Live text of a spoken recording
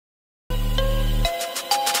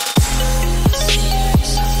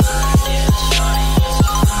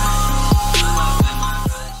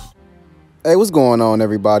Hey, what's going on,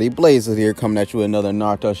 everybody? Blazer here, coming at you with another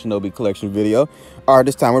Naruto Shinobi collection video. Alright,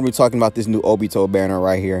 this time we're going to be talking about this new OBITO banner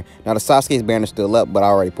right here. Now, the Sasuke's banner is still up, but I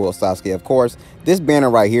already pulled Sasuke, of course. This banner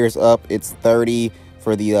right here is up. It's 30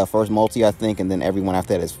 for the first multi, I think, and then everyone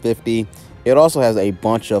after that is 50. It also has a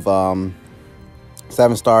bunch of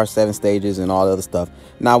 7 stars, 7 stages, and all the other stuff.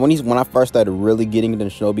 Now, when I first started really getting into the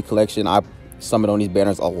Shinobi collection, I summoned on these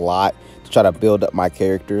banners a lot to try to build up my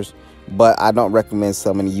characters. But I don't recommend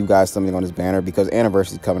summoning you guys summoning on this banner because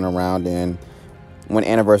anniversary is coming around, and when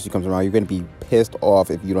anniversary comes around, you're going to be pissed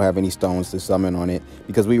off if you don't have any stones to summon on it,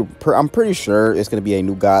 because I'm pretty sure it's going to be a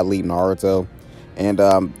new God Lead Naruto,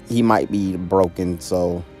 and he might be broken.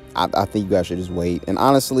 So I think you guys should just wait. And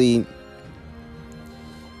honestly,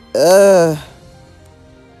 let's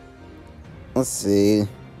see.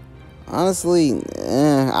 Honestly,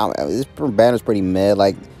 this banner's pretty mad.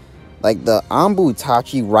 Like the Anbu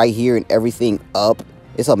Tachi right here and everything up,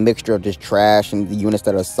 it's a mixture of just trash and the units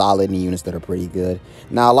that are solid and the units that are pretty good.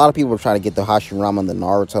 Now, a lot of people are trying to get the Hashirama and the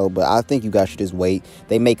Naruto, but I think you guys should just wait.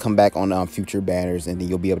 They may come back on future banners, and then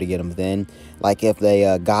you'll be able to get them then. Like if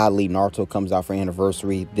the Godly Naruto comes out for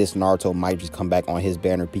anniversary, this Naruto might just come back on his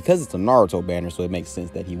banner because it's a Naruto banner, so it makes sense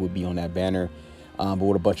that he would be on that banner. But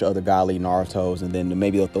with a bunch of other Godly Narutos, and then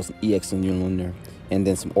maybe they'll throw some EX in there, and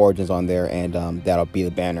then some Origins on there, and that'll be the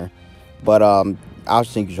banner. But I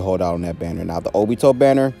just think you should hold out on that banner. Now, the Obito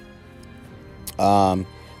banner,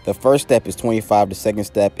 the first step is 25, the second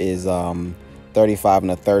step is 35,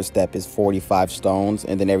 and the third step is 45 stones,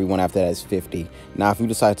 and then everyone after that is 50. Now, if you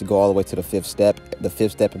decide to go all the way to the fifth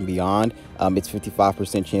step and beyond, it's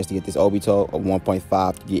 55% chance to get this Obito, or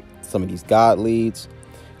 1.5 to get some of these God leads.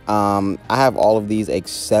 I have all of these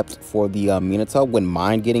except for the Minato. Wouldn't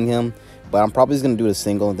mind getting him, but I'm probably just going to do the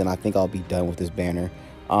single, and then I think I'll be done with this banner.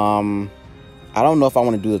 I don't know if I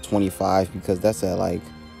want to do the 25 because that's at like,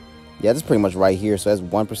 yeah, that's pretty much right here. So that's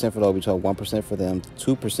 1% for the Obito, 1% for them,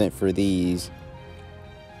 2% for these,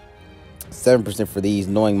 7% for these.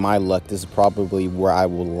 Knowing my luck, this is probably where I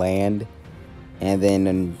will land. And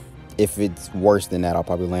then if it's worse than that, I'll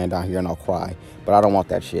probably land down here and I'll cry. But I don't want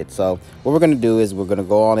that shit. So what we're going to do is we're going to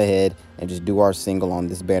go on ahead and just do our single on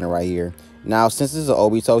this banner right here. Now, since this is an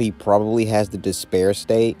Obito, he probably has the despair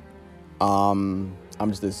state. I'm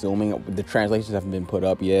just assuming. The translations haven't been put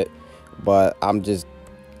up yet, but I'm just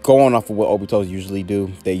going off of what Obitos usually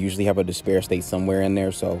do. They usually have a despair state somewhere in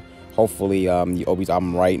there, so hopefully the Obito,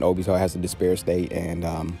 I'm right, and Obito has a despair state, and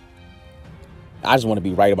I just want to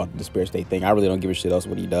be right about the despair state thing. I really don't give a shit else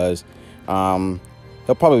what he does. He'll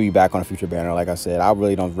probably be back on a future banner. Like I said, I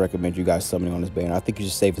really don't recommend you guys summoning on this banner. I think you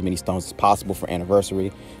should save as many stones as possible for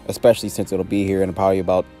anniversary, especially since it'll be here in probably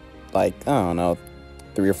about, like, I don't know,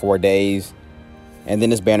 3 or 4 days. And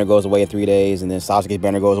then this banner goes away in 3 days, and then Sasuke's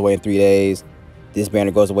banner goes away in 3 days. This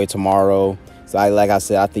banner goes away tomorrow. So like I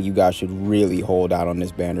said, I think you guys should really hold out on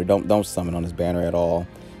this banner. Don't summon on this banner at all.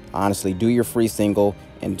 Honestly, do your free single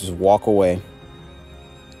and just walk away.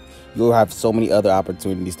 You'll have so many other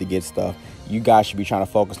opportunities to get stuff. You guys should be trying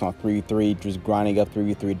to focus on 3v3, just grinding up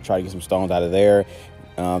 3v3 to try to get some stones out of there.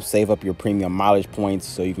 Save up your premium mileage points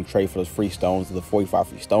so you can trade for those free stones, the 45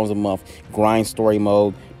 free stones a month. Grind story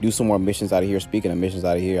mode. Do some more missions out of here. Speaking of missions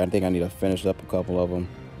out of here, I think I need to finish up a couple of them.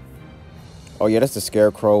 Oh yeah, that's the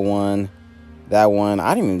Scarecrow one. That one,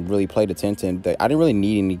 I didn't even really play the 10-10. I didn't really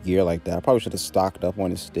need any gear like that. I probably should have stocked up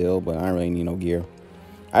on it still, but I don't really need no gear.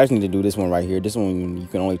 I just need to do this one right here. This one you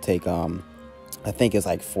can only take, I think it's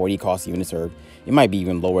like 40 cost units, or it might be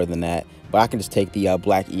even lower than that. But I can just take the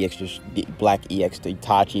Black EX the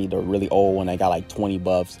Itachi, the really old one that got like 20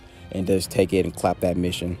 buffs, and just take it and clap that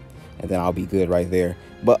mission, and then I'll be good right there.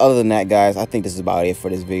 But other than that, guys, I think this is about it for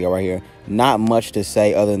this video right here. Not much to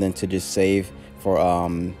say other than to just save for oh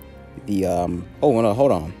no,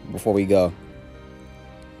 hold on, before we go,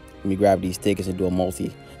 let me grab these tickets and do a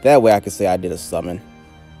multi. That way I can say I did a summon.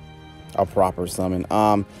 A proper summon.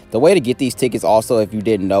 The way to get these tickets also, if you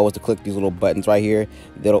didn't know, is to click these little buttons right here.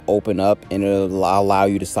 That'll open up and it'll allow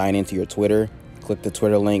you to sign into your Twitter. Click the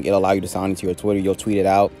Twitter link, it'll allow you to sign into your Twitter. You'll tweet it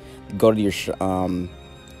out, go to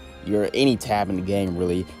your any tab in the game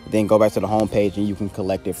really, then go back to the home page and you can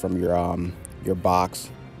collect it from your box.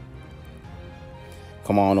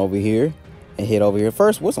 Come on over here and hit over here.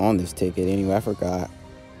 First, what's on this ticket anyway? I forgot.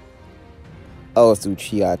 Oh, it's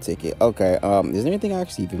Uchiha ticket. Okay. Is there anything I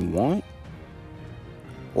actually even want?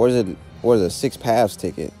 Or is it a 6 paths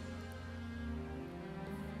ticket?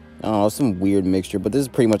 I don't know, some weird mixture, but this is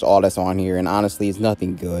pretty much all that's on here, and honestly, it's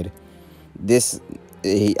nothing good.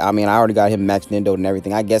 I mean, I already got him max Nindo and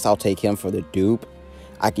everything. I guess I'll take him for the dupe.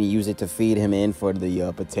 I can use it to feed him in for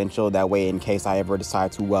the potential. That way, in case I ever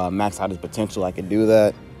decide to max out his potential, I can do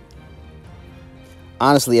that.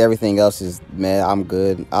 Honestly, everything else is, man, I'm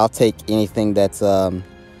good. I'll take anything that's,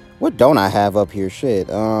 what don't I have up here? Shit.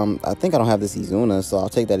 I think I don't have this Izuna, so I'll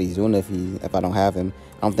take that Izuna if I don't have him.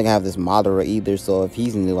 I don't think I have this Madara either, so if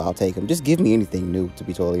he's new, I'll take him. Just give me anything new, to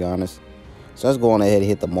be totally honest. So let's go on ahead and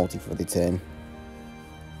hit the multi for the 10.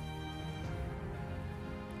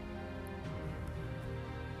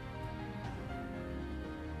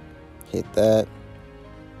 Hit that.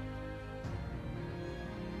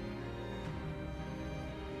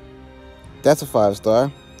 That's a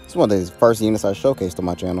 5-star. It's one of the first units I showcased on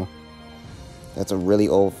my channel. That's a really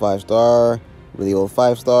old 5-star, really old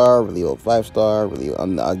 5-star, really old 5-star, really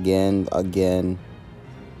again.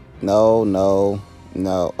 No.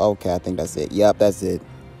 Okay, I think that's it. Yep, that's it.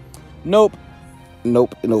 Nope.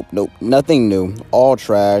 Nothing new. All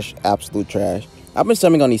trash. Absolute trash. I've been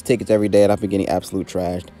summing on these tickets every day, and I've been getting absolute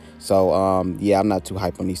trashed. So, yeah, I'm not too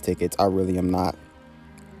hyped on these tickets. I really am not.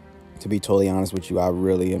 To be totally honest with you, I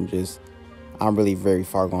really am just... I'm really very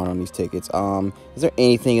far gone on these tickets. Is there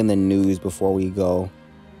anything in the news before we go?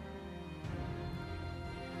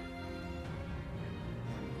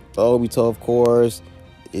 OBITO, of course,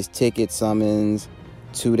 is ticket summons.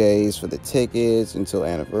 2 days for the tickets until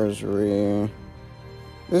anniversary.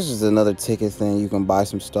 This is another ticket thing. You can buy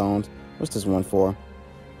some stones. What's this one for?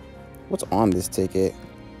 What's on this ticket?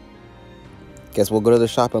 Guess we'll go to the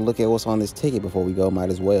shop and look at what's on this ticket before we go.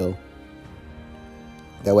 Might as well.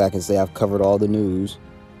 That way I can say I've covered all the news.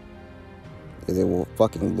 Because it will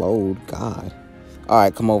fucking load. God.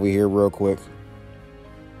 Alright, come over here real quick.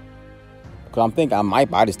 Because I'm thinking I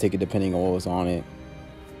might buy this ticket depending on what's on it.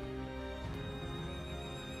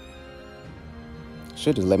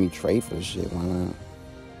 Should just let me trade for this shit. Why not?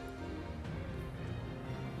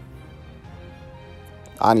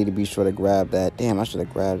 I need to be sure to grab that. Damn, I should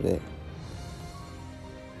have grabbed it.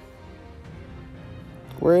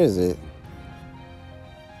 Where is it?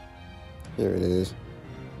 Here it is.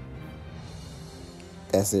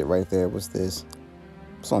 That's it right there. What's this?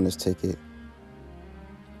 What's on this ticket?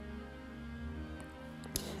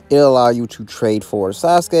 It'll allow you to trade for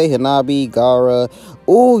Sasuke, Hanabi, Gaara.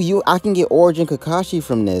 Ooh, I can get Origin Kakashi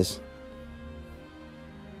from this.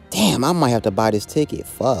 Damn, I might have to buy this ticket.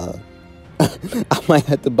 Fuck. I might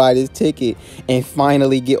have to buy this ticket and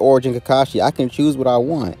finally get Origin Kakashi. I can choose what I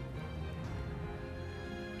want.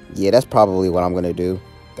 Yeah, that's probably what I'm going to do.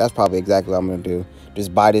 That's probably exactly what I'm going to do.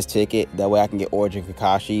 Just buy this ticket. That way I can get Origin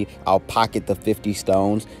Kakashi. I'll pocket the 50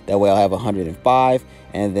 stones. That way I'll have 105.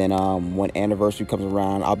 And then when anniversary comes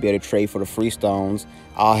around, I'll be able to trade for the free stones.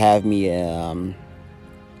 I'll have me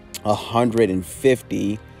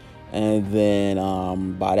 150. And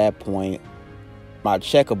then by that point, my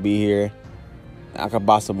check will be here. I can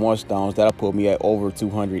buy some more stones. That'll put me at over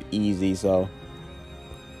 200 easy. So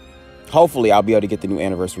hopefully I'll be able to get the new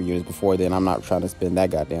anniversary units before then. I'm not trying to spend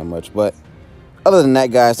that goddamn much. But other than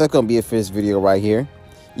that, guys, that's going to be it for this video right here.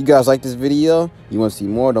 You guys like this video? You want to see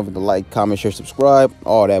more? Don't forget to like, comment, share, subscribe.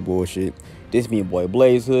 All that bullshit. This me your boy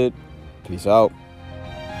Blaze Hood. Peace out.